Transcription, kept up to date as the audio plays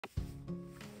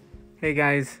Hey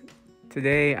guys,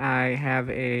 today I have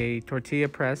a tortilla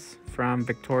press from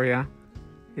Victoria.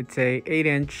 It's a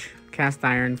 8-inch cast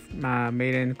iron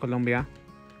made in Colombia.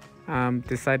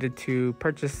 Decided to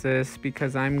purchase this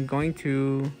because I'm going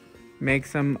to make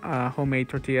some homemade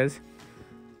tortillas.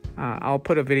 I'll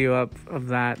put a video up of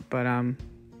that, but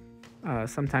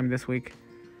sometime this week.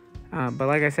 But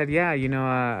like I said, yeah,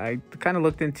 I kind of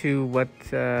looked into what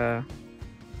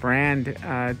brand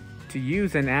to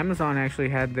use, and Amazon actually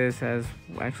had this as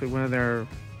actually one of their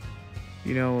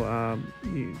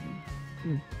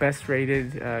best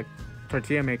rated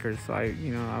tortilla makers. So I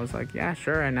was like, yeah,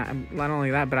 sure. And not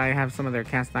only that, but I have some of their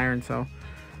cast iron, so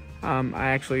I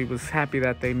actually was happy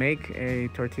that they make a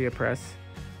tortilla press.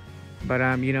 But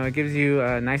it gives you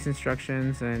nice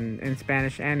instructions and in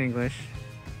Spanish and English.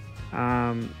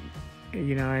 And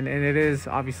it is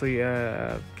obviously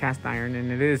cast iron, and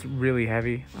it is really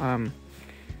heavy.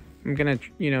 I'm gonna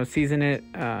season it.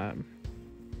 I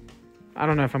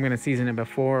don't know if I'm gonna season it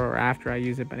before or after I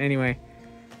use it, but anyway,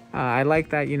 I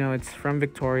like that it's from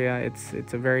Victoria.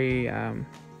 It's a very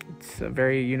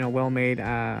well made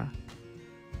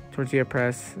tortilla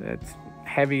press. It's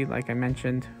heavy, like I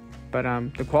mentioned, but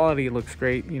the quality looks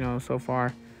great. So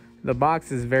far, the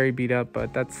box is very beat up,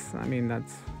 but that's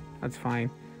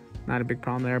fine. Not a big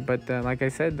problem there. But like I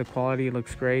said, the quality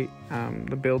looks great.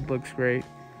 The build looks great.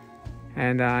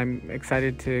 And I'm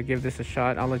excited to give this a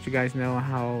shot. I'll let you guys know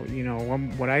how,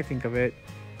 what I think of it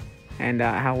and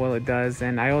how well it does.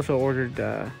 And I also ordered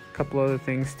a couple other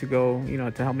things to go,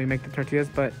 to help me make the tortillas.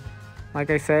 But like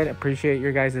I said, appreciate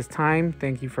your guys' time.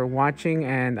 Thank you for watching,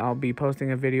 and I'll be posting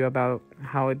a video about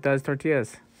how it does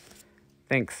tortillas.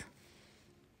 Thanks.